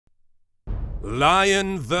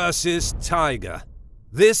Lion versus tiger.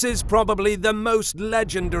 This is probably the most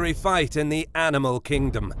legendary fight in the animal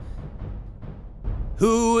kingdom.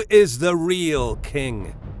 Who is the real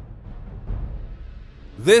king?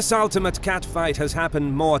 This ultimate cat fight has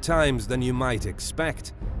happened more times than you might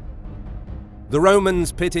expect. The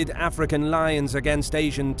Romans pitted African lions against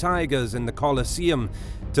Asian tigers in the Colosseum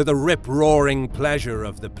to the rip-roaring pleasure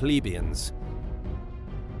of the plebeians.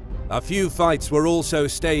 A few fights were also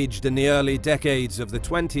staged in the early decades of the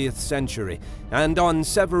 20th century, and on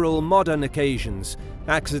several modern occasions,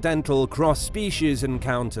 accidental cross-species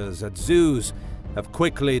encounters at zoos have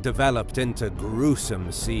quickly developed into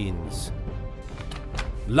gruesome scenes.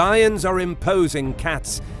 Lions are imposing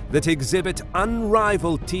cats that exhibit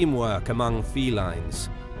unrivaled teamwork among felines.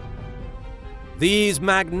 These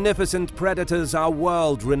magnificent predators are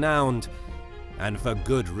world-renowned, and for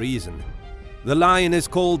good reason. The lion is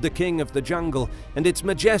called the king of the jungle, and its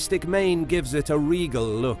majestic mane gives it a regal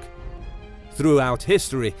look. Throughout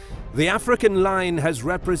history, the African lion has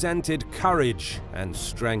represented courage and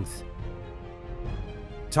strength.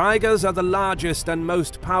 Tigers are the largest and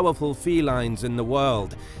most powerful felines in the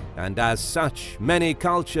world, and as such, many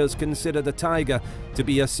cultures consider the tiger to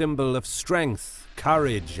be a symbol of strength,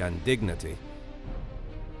 courage, and dignity.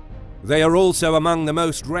 They are also among the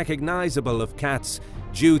most recognizable of cats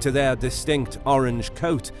due to their distinct orange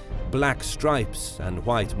coat, black stripes, and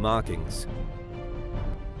white markings.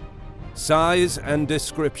 Size and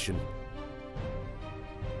description.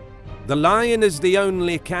 The lion is the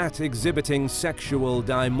only cat exhibiting sexual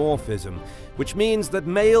dimorphism, which means that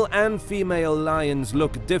male and female lions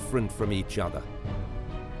look different from each other.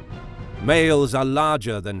 Males are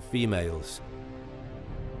larger than females.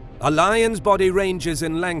 A lion's body ranges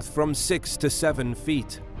in length from 6 to 7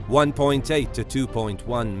 feet, 1.8 to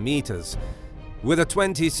 2.1 meters, with a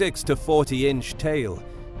 26 to 40-inch tail,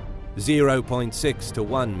 0.6 to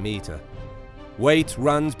 1 meter. Weight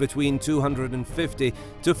runs between 250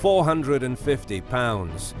 to 450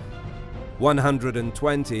 pounds,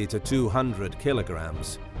 120 to 200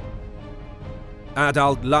 kilograms.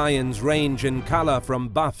 Adult lions range in color from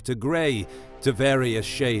buff to gray to various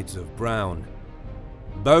shades of brown.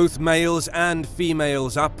 Both males and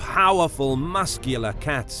females are powerful, muscular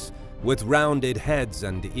cats with rounded heads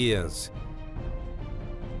and ears.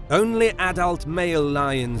 Only adult male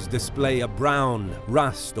lions display a brown,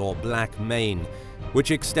 rust or black mane,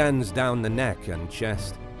 which extends down the neck and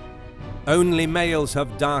chest. Only males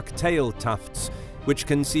have dark tail tufts, which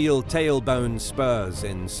conceal tailbone spurs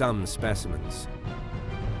in some specimens.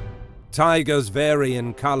 Tigers vary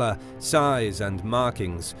in color, size, and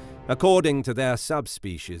markings, according to their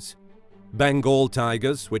subspecies. Bengal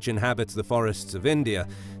tigers, which inhabit the forests of India,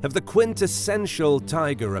 have the quintessential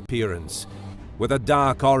tiger appearance, with a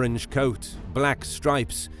dark orange coat, black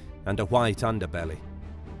stripes, and a white underbelly.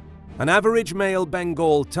 An average male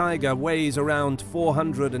Bengal tiger weighs around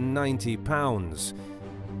 490 pounds,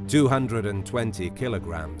 220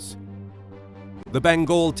 kilograms. The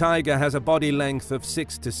Bengal tiger has a body length of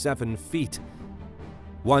 6 to 7 feet,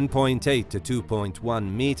 1.8 to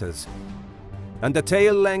 2.1 meters, and a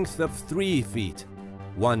tail length of 3 feet,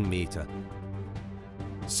 1 meter.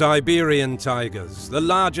 Siberian tigers, the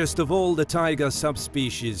largest of all the tiger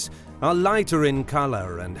subspecies, are lighter in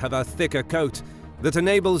color and have a thicker coat that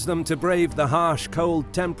enables them to brave the harsh, cold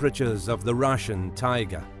temperatures of the Russian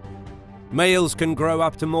tiger. Males can grow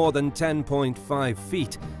up to more than 10.5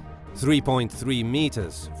 feet, 3.3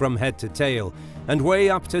 meters, from head to tail, and weigh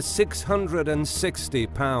up to 660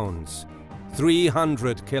 pounds,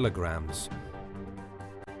 300 kilograms.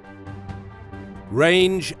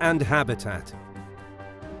 Range and habitat.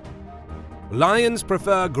 Lions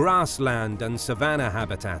prefer grassland and savanna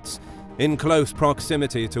habitats in close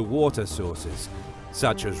proximity to water sources,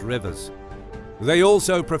 such as rivers. They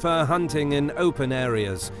also prefer hunting in open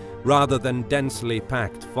areas rather than densely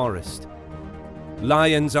packed forest.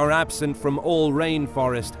 Lions are absent from all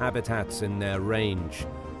rainforest habitats in their range.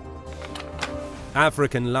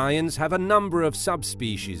 African lions have a number of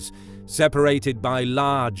subspecies, separated by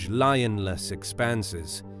large, lionless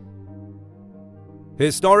expanses.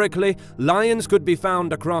 Historically, lions could be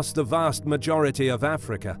found across the vast majority of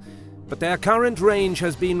Africa, but their current range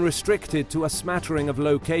has been restricted to a smattering of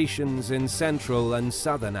locations in Central and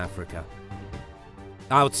Southern Africa.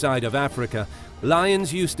 Outside of Africa,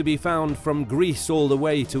 lions used to be found from Greece all the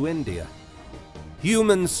way to India.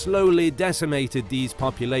 Humans slowly decimated these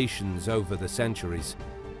populations over the centuries.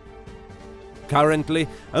 Currently,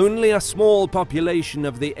 only a small population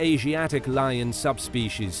of the Asiatic lion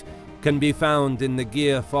subspecies can be found in the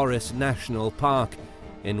Gir Forest National Park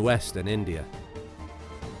in western India.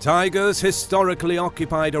 Tigers historically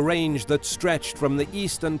occupied a range that stretched from the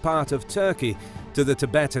eastern part of Turkey to the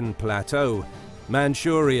Tibetan Plateau,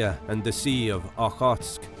 Manchuria and the Sea of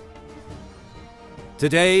Okhotsk.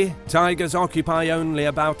 Today, tigers occupy only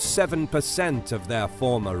about 7% of their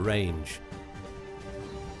former range.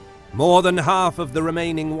 More than half of the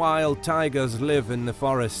remaining wild tigers live in the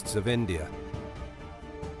forests of India.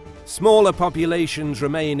 Smaller populations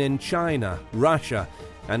remain in China, Russia,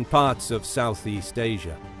 and parts of Southeast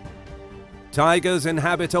Asia. Tigers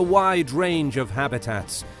inhabit a wide range of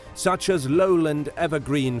habitats, such as lowland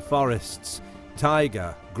evergreen forests,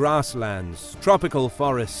 taiga, grasslands, tropical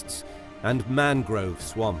forests, and mangrove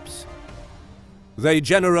swamps. They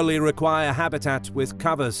generally require habitat with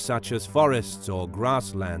covers such as forests or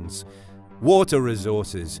grasslands, water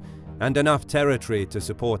resources, and enough territory to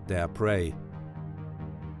support their prey.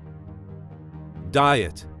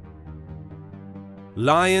 Diet.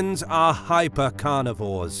 Lions are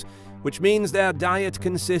hyper-carnivores, which means their diet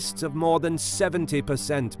consists of more than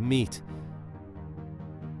 70% meat.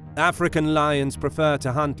 African lions prefer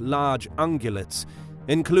to hunt large ungulates,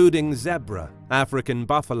 including zebra, African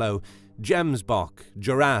buffalo, gemsbok,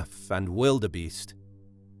 giraffe, and wildebeest.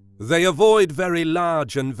 They avoid very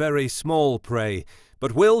large and very small prey,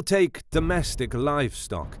 but will take domestic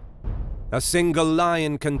livestock. A single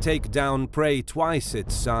lion can take down prey twice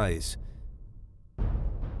its size.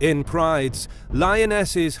 In prides,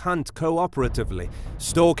 lionesses hunt cooperatively,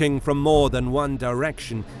 stalking from more than one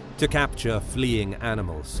direction to capture fleeing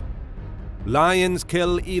animals. Lions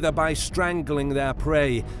kill either by strangling their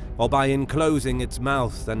prey or by enclosing its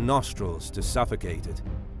mouth and nostrils to suffocate it.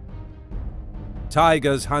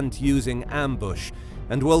 Tigers hunt using ambush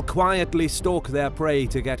and will quietly stalk their prey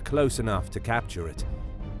to get close enough to capture it.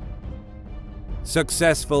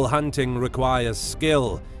 Successful hunting requires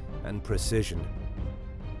skill and precision.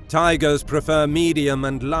 Tigers prefer medium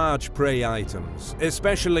and large prey items,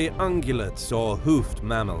 especially ungulates or hoofed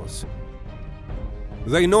mammals.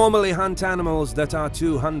 They normally hunt animals that are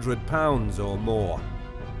 200 pounds or more.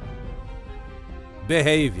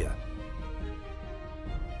 Behavior.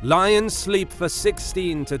 Lions sleep for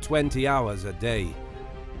 16 to 20 hours a day.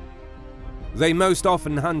 They most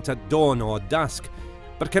often hunt at dawn or dusk,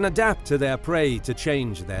 but can adapt to their prey to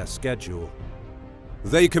change their schedule.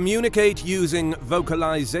 They communicate using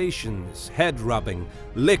vocalizations, head rubbing,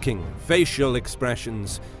 licking, facial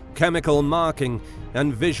expressions, chemical marking,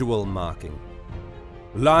 and visual marking.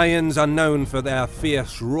 Lions are known for their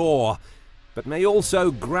fierce roar, but may also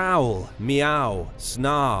growl, meow,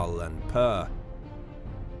 snarl, and purr.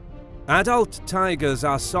 Adult tigers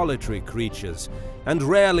are solitary creatures and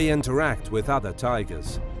rarely interact with other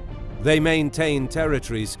tigers. They maintain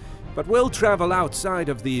territories, but will travel outside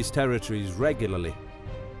of these territories regularly.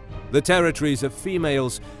 The territories of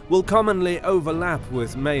females will commonly overlap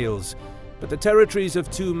with males, but the territories of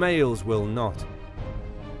two males will not.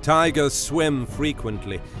 Tigers swim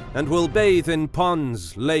frequently and will bathe in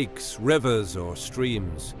ponds, lakes, rivers, or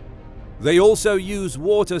streams. They also use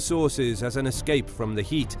water sources as an escape from the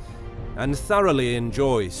heat and thoroughly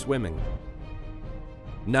enjoy swimming.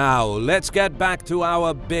 Now, let's get back to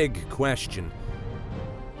our big question.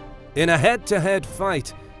 In a head-to-head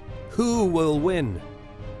fight, who will win?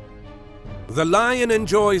 The lion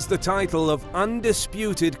enjoys the title of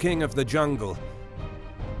undisputed king of the jungle.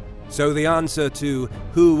 So the answer to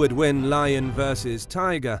who would win lion versus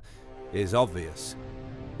tiger is obvious.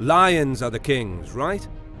 Lions are the kings, right?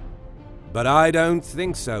 But I don't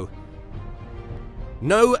think so.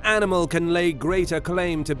 No animal can lay greater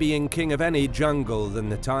claim to being king of any jungle than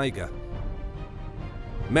the tiger.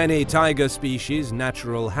 Many tiger species'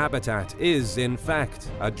 natural habitat is, in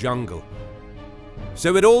fact, a jungle.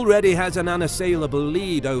 So it already has an unassailable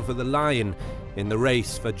lead over the lion in the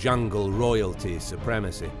race for jungle royalty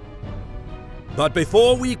supremacy. But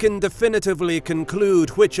before we can definitively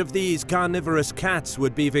conclude which of these carnivorous cats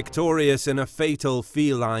would be victorious in a fatal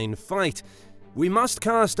feline fight, we must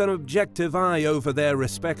cast an objective eye over their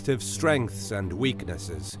respective strengths and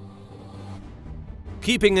weaknesses.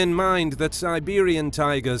 Keeping in mind that Siberian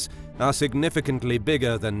tigers are significantly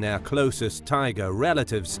bigger than their closest tiger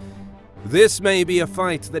relatives, this may be a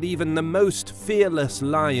fight that even the most fearless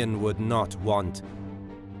lion would not want.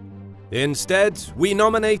 Instead, we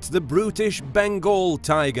nominate the brutish Bengal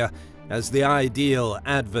tiger as the ideal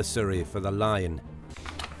adversary for the lion.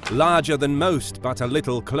 Larger than most, but a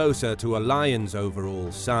little closer to a lion's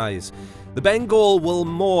overall size, the Bengal will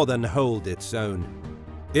more than hold its own.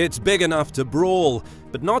 It's big enough to brawl,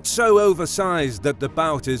 but not so oversized that the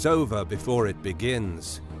bout is over before it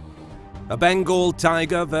begins. A Bengal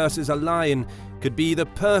tiger versus a lion could be the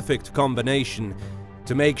perfect combination,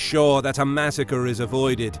 to make sure that a massacre is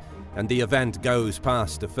avoided and the event goes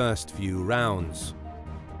past the first few rounds.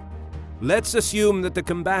 Let's assume that the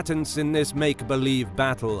combatants in this make-believe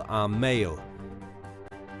battle are male.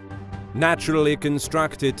 Naturally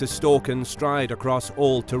constructed to stalk and stride across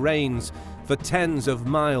all terrains for tens of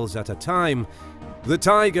miles at a time, the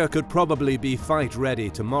tiger could probably be fight-ready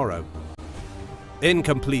tomorrow. In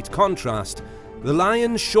complete contrast, the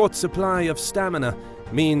lion's short supply of stamina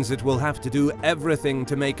means it will have to do everything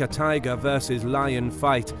to make a tiger versus lion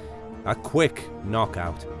fight a quick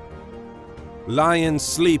knockout. Lions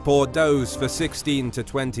sleep or doze for 16 to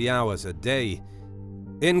 20 hours a day.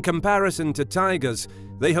 In comparison to tigers,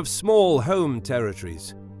 they have small home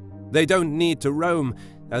territories. They don't need to roam,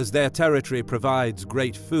 as their territory provides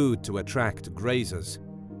great food to attract grazers.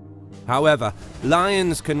 However,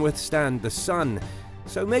 lions can withstand the sun,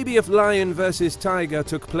 so maybe if lion versus tiger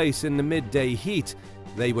took place in the midday heat,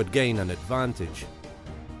 they would gain an advantage.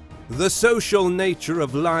 The social nature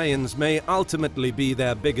of lions may ultimately be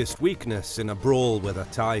their biggest weakness in a brawl with a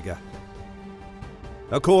tiger.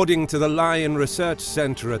 According to the Lion Research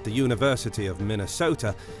Center at the University of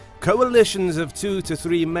Minnesota, coalitions of 2 to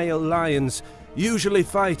 3 male lions usually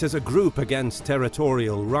fight as a group against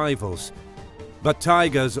territorial rivals, but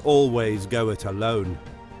tigers always go it alone.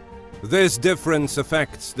 This difference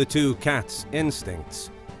affects the two cats' instincts.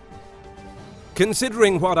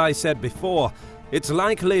 Considering what I said before, it's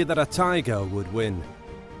likely that a tiger would win.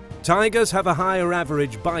 Tigers have a higher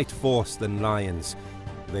average bite force than lions.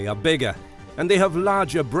 They are bigger, and they have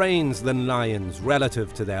larger brains than lions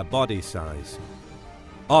relative to their body size.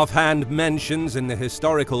 Offhand mentions in the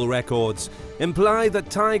historical records imply that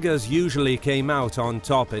tigers usually came out on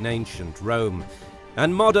top in ancient Rome,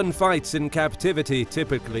 and modern fights in captivity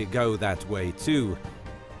typically go that way too.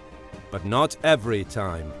 But not every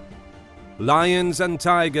time. Lions and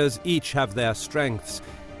tigers each have their strengths,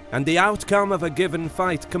 and the outcome of a given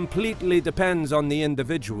fight completely depends on the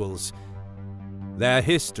individuals, their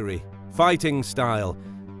history, fighting style,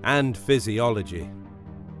 and physiology.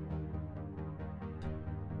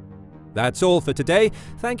 That's all for today.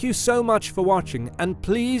 Thank you so much for watching, and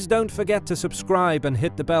please don't forget to subscribe and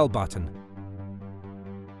hit the bell button.